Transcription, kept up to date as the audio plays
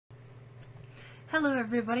Hello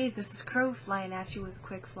everybody, this is Crow flying at you with a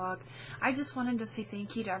quick vlog. I just wanted to say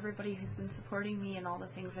thank you to everybody who's been supporting me and all the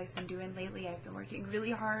things I've been doing lately. I've been working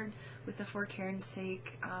really hard with the For Karen's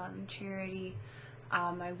Sake charity.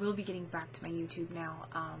 I will be getting back to my YouTube now.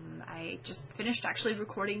 I just finished actually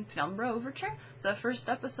recording Penumbra Overture, the first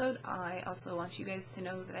episode. I also want you guys to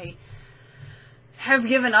know that I have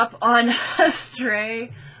given up on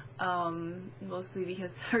Stray. Mostly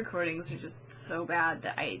because the recordings are just so bad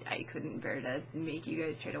that I couldn't bear to make you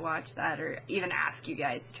guys try to watch that or even ask you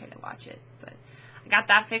guys to try to watch it. But I got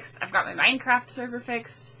that fixed. I've got my Minecraft server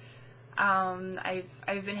fixed. I've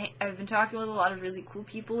been talking with a lot of really cool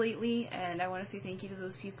people lately, and I want to say thank you to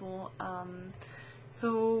those people.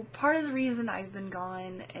 So part of the reason I've been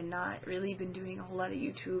gone and not really been doing a whole lot of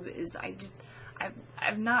YouTube is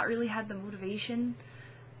I've not really had the motivation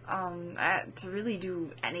to really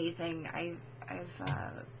do anything.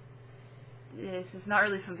 This is not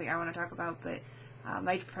really something I want to talk about, but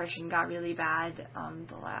my depression got really bad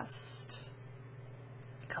the last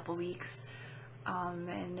couple weeks,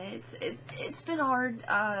 and it's been hard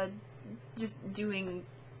just doing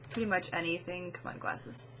pretty much anything. Come on,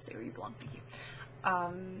 glasses, stay where you belong. Thank you.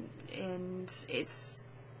 And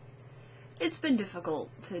it's been difficult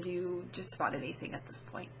to do just about anything at this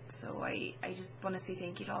point, so I just want to say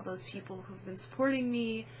thank you to all those people who've been supporting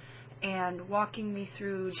me and walking me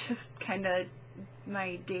through just kind of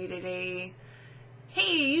my day-to-day,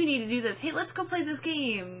 hey, you need to do this, hey, let's go play this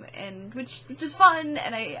game, and which is fun,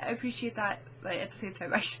 and I appreciate that, but at the same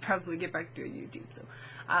time, I should probably get back to doing YouTube, so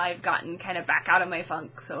I've gotten kind of back out of my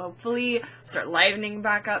funk, so hopefully start livening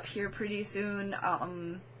back up here pretty soon.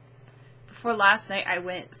 Before last night, I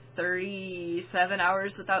went 37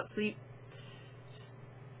 hours without sleep. Just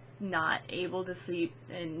not able to sleep,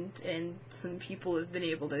 and some people have been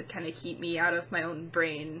able to kind of keep me out of my own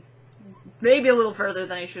brain. Maybe a little further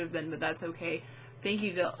than I should have been, but that's okay. Thank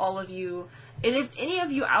you to all of you. And if any of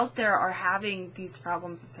you out there are having these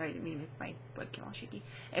problems, I'm sorry, I didn't mean to make my webcam all shaky.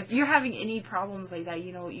 If you're having any problems like that,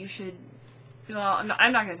 you know, you should, well, I'm not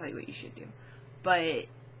going to tell you what you should do, but,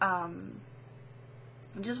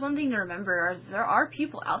 just one thing to remember is there are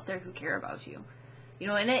people out there who care about you. You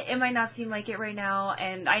know, and it might not seem like it right now,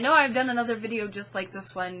 and I know I've done another video just like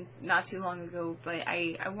this one not too long ago, but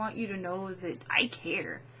I want you to know that I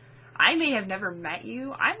care. I may have never met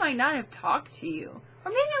you, I might not have talked to you,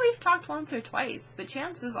 or maybe we've talked once or twice, but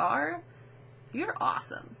chances are, you're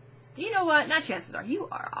awesome. You know what? Not chances are, you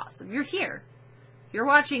are awesome. You're here. You're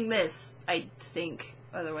watching this, I think.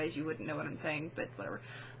 Otherwise you wouldn't know what I'm saying, but whatever.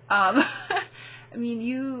 I mean,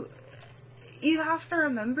 you have to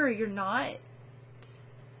remember you're not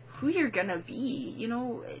who you're gonna be, you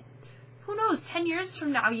know, who knows, 10 years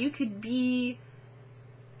from now you could be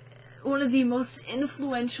one of the most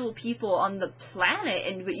influential people on the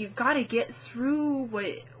planet, but you've got to get through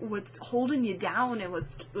what's holding you down and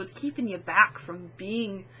what's keeping you back from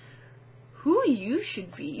being who you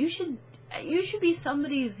should be. You should be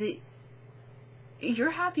somebody that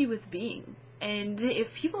you're happy with being. And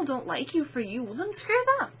if people don't like you for you, well then screw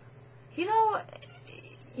them. You know,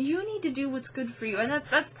 you need to do what's good for you. And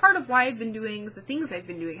that's part of why I've been doing the things I've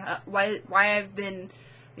been doing. Why I've been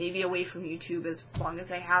maybe away from YouTube as long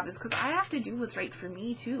as I have is because I have to do what's right for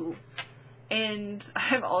me too. And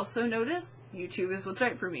I've also noticed YouTube is what's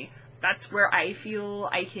right for me. That's where I feel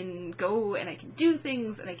I can go and I can do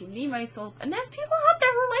things and I can be myself. And there's people out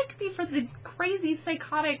there who like me for the crazy,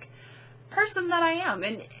 psychotic person that I am,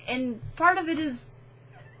 and part of it is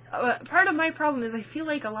part of my problem is I feel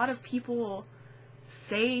like a lot of people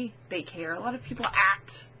say they care, a lot of people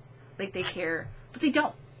act like they care, but they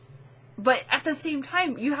don't. But at the same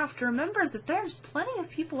time, you have to remember that there's plenty of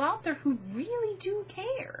people out there who really do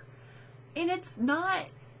care, and it's not,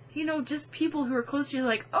 you know, just people who are close to you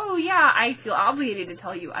like, oh yeah, I feel obligated to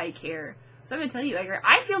tell you I care, so I'm gonna tell you I care.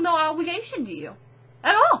 I feel no obligation to you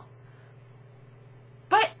at all.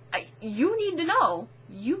 But you need to know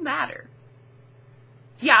you matter.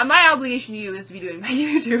 Yeah, my obligation to you is to be doing my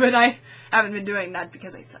YouTube, and I haven't been doing that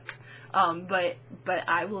because I suck. But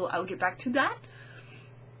I'll get back to that.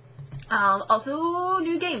 Also,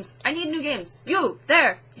 new games. I need new games. You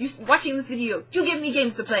watching this video, you give me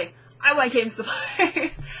games to play. I want games to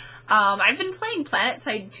play. I've been playing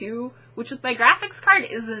PlanetSide 2, which with my graphics card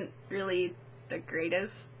isn't really the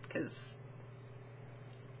greatest, because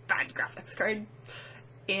bad graphics card.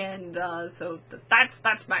 And, so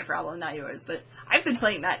that's my problem, not yours, but I've been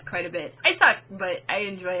playing that quite a bit. I suck, but I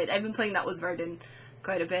enjoy it. I've been playing that with Verdun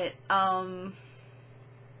quite a bit. I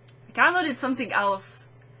downloaded something else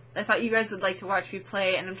I thought you guys would like to watch me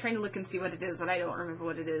play, and I'm trying to look and see what it is, and I don't remember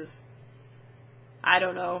what it is. I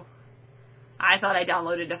don't know. I thought I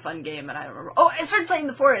downloaded a fun game, and I don't remember. Oh, I started playing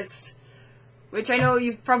The Forest! Which I know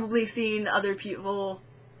you've probably seen other people,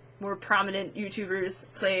 more prominent YouTubers,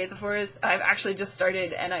 play The Forest. I've actually just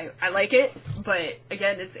started, and I like it, but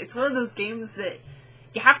again, it's one of those games that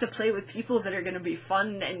you have to play with people that are going to be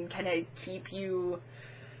fun and kind of keep you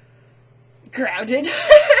grounded.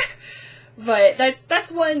 But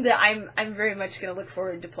that's one that I'm very much going to look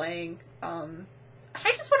forward to playing. I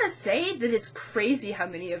just want to say that it's crazy how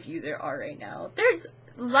many of you there are right now.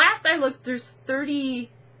 Last I looked, there's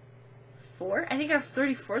 34? I think I have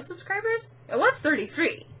 34 subscribers? It was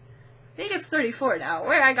 33. I think it's 34 now.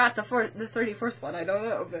 Where I got the 34th one, I don't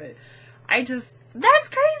know, but that's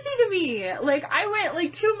crazy to me! Like, I went,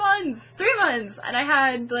 like, 2 months, 3 months, and I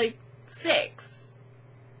had, like, 6.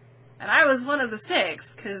 And I was one of the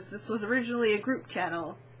 6, because this was originally a group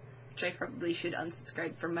channel. Which I probably should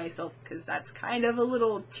unsubscribe from myself, because that's kind of a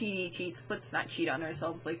little cheats. Let's not cheat on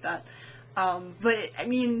ourselves like that. But, I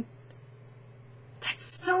mean, that's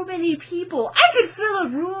so many people. I could fill a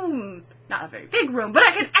room. Not a very big room, but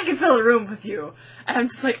I could fill a room with you. And I'm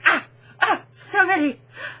just like, so many.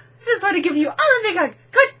 I just want to give you all a big hug.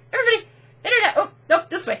 Come on, everybody. Internet. Oh, nope,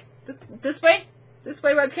 this way. This way. This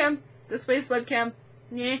way, webcam. This way's webcam.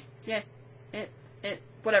 Yeah.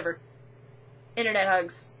 Whatever. Internet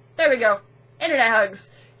hugs. There we go. Internet hugs.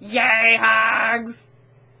 Yay, hugs!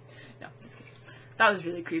 No, just kidding. That was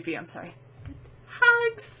really creepy, I'm sorry.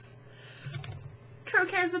 Hugs! Crow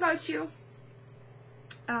cares about you.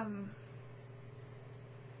 I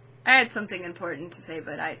had something important to say,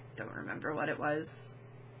 but I don't remember what it was.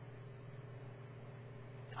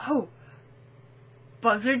 Oh!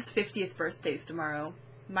 Buzzard's 50th birthday's tomorrow.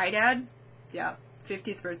 My dad? Yeah,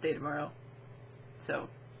 50th birthday tomorrow. So,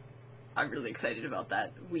 I'm really excited about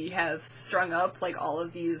that. We have strung up, like, all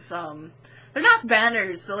of these, they're not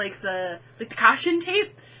banners, but, like, the caution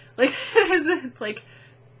tape? Like, like,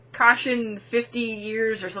 caution 50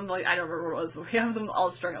 years or something like, I don't remember what it was, but we have them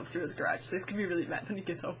all strung up through his garage, so he's gonna be really mad when he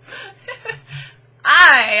gets home.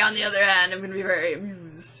 I, on the other hand, am gonna be very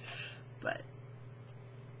amused. But,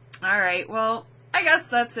 alright, well, I guess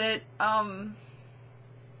that's it. I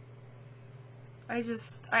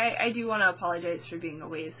do want to apologize for being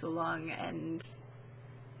away so long and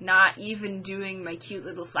not even doing my cute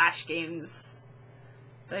little Flash games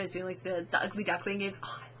that I was doing, like the Ugly Duckling games.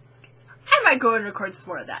 Oh, I love those games. I might go and record some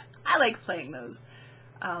more of that. I like playing those.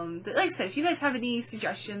 But like I said, if you guys have any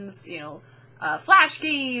suggestions, you know, Flash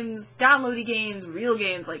games, downloady games, real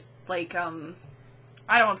games, like I don't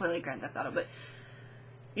want to play like Grand Theft Auto, but,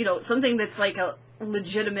 you know, something that's like a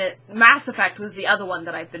legitimate. Mass Effect was the other one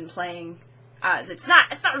that I've been playing. It's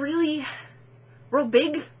not really real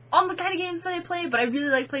big on the kind of games that I play, but I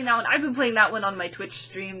really like playing that one. I've been playing that one on my Twitch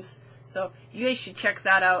streams, so you guys should check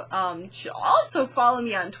that out. You should also follow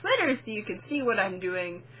me on Twitter so you can see what I'm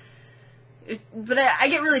doing. But I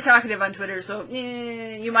get really talkative on Twitter, so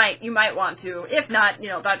you might want to. If not, you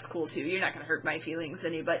know, that's cool too. You're not gonna hurt my feelings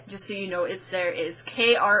any, but just so you know, it's there. It's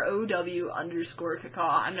KROW_Kakaw.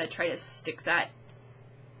 I'm gonna try to stick that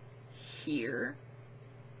here.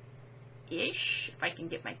 Ish, if I can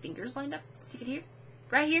get my fingers lined up. Stick it here.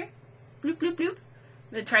 Right here. Bloop, bloop, bloop.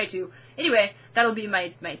 I'm gonna try to. Anyway, that'll be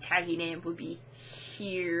my taggy name will be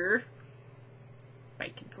here. If I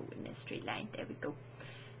can go in a straight line. There we go.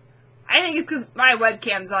 I think it's because my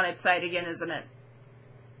webcam's on its side again, isn't it?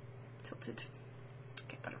 Tilted.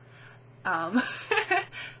 Okay, better.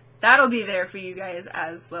 That'll be there for you guys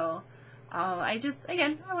as well. I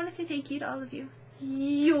want to say thank you to all of you.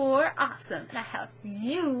 You're awesome, and I hope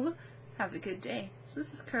you have a good day. So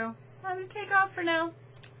this is Crow. I'm gonna take off for now.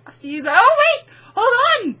 I'll see you guys. Oh wait!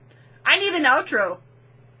 Hold on! I need an outro.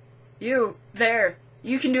 You, there.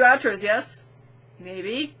 You can do outros, yes?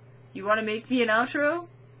 Maybe? You want to make me an outro?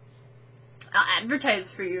 I'll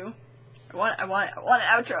advertise for you. I want an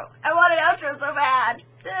outro. I want an outro so bad!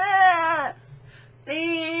 Ah,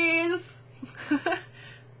 please!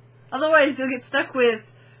 Otherwise you'll get stuck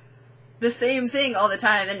with the same thing all the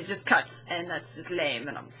time, and it just cuts, and that's just lame,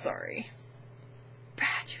 and I'm sorry.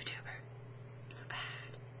 Bad YouTuber. So bad.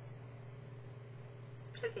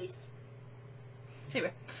 Please.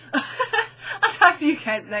 Anyway. I'll talk to you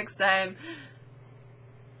guys next time.